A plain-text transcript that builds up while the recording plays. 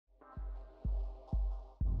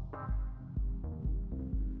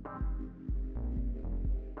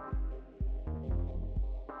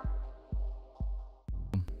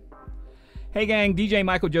Hey gang, DJ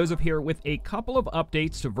Michael Joseph here with a couple of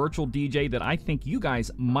updates to Virtual DJ that I think you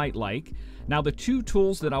guys might like. Now the two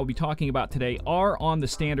tools that I'll be talking about today are on the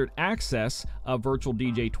standard access of Virtual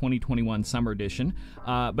DJ 2021 Summer Edition,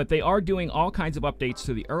 but they are doing all kinds of updates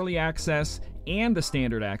to the early access and the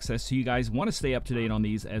standard access, so you guys want to stay up to date on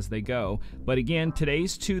these as they go. But again,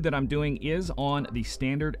 today's two that I'm doing is on the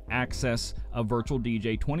standard access of Virtual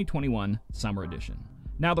DJ 2021 Summer Edition.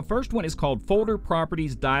 Now the first one is called Folder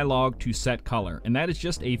Properties Dialog to Set Color, and that is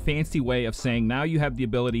just a fancy way of saying now you have the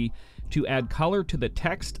ability to add color to the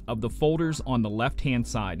text of the folders on the left hand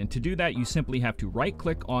side. And to do that you simply have to right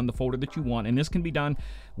click on the folder that you want, and this can be done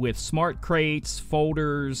with smart crates,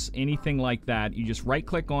 folders, anything like that. You just right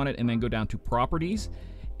click on it and then go down to Properties,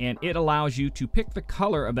 and it allows you to pick the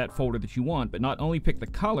color of that folder that you want, but not only pick the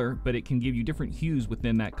color, but it can give you different hues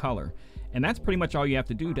within that color. And that's pretty much all you have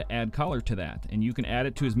to do to add color to that. And you can add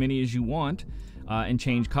it to as many as you want and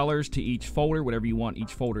change colors to each folder, whatever you want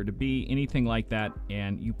each folder to be, anything like that.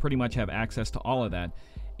 And you pretty much have access to all of that.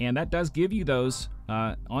 And that does give you those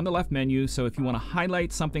on the left menu. So if you want to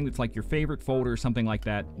highlight something that's like your favorite folder or something like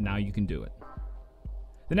that, now you can do it.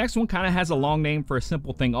 The next one kind of has a long name for a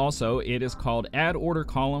simple thing also. It is called Add Order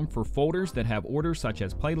Column for folders that have orders such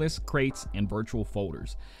as playlists, crates, and virtual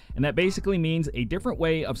folders. And that basically means a different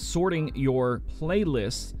way of sorting your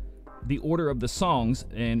playlists, the order of the songs,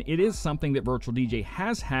 and it is something that Virtual DJ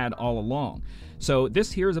has had all along. So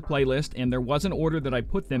this here is a playlist, and there was an order that I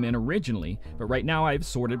put them in originally, but right now I've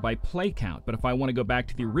sorted by play count. But if I want to go back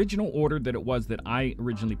to the original order that it was that I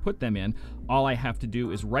originally put them in, all I have to do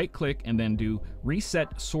is right click and then do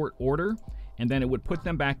Reset Sort Order, and then it would put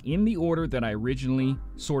them back in the order that I originally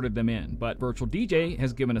sorted them in. But Virtual DJ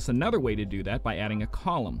has given us another way to do that by adding a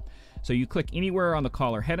column. So you click anywhere on the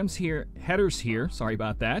caller headers here, sorry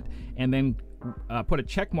about that, and then put a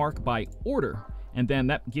check mark by order, and then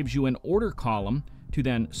that gives you an order column to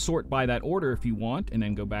then sort by that order if you want, and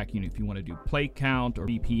then go back, if you want to do play count or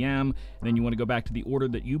BPM, and then you want to go back to the order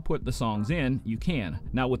that you put the songs in, you can.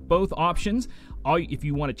 Now with both options, if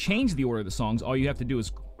you want to change the order of the songs, all you have to do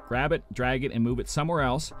is grab it, drag it, and move it somewhere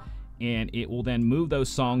else, and it will then move those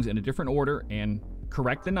songs in a different order and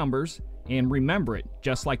correct the numbers and remember it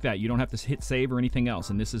just like that. You don't have to hit save or anything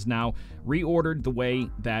else, and this is now reordered the way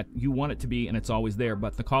that you want it to be, and it's always there.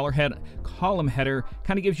 But the column header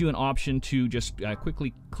kind of gives you an option to just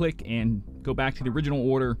quickly click and go back to the original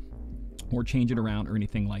order or change it around or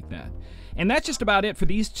anything like that. And that's just about it for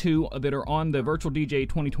these two that are on the Virtual DJ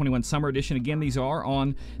 2021 Summer Edition. Again, these are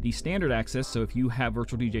on the standard access, so if you have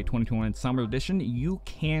Virtual DJ 2021 Summer Edition, you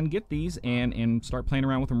can get these and start playing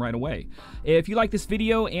around with them right away. If you like this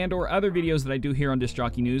video and or other videos that I do here on Disc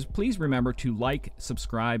Jockey News, please remember to like,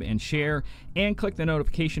 subscribe, and share, and click the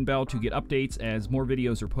notification bell to get updates as more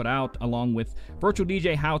videos are put out, along with Virtual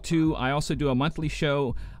DJ How2. I also do a monthly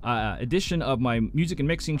show edition of my music and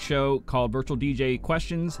mixing show called Virtual DJ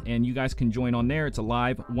Questions, and you guys can join on there. It's a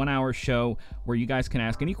live 1-hour show where you guys can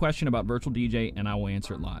ask any question about Virtual DJ and I will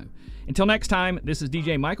answer it live. Until next time, this is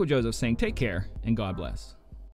DJ Michael Joseph saying take care and God bless.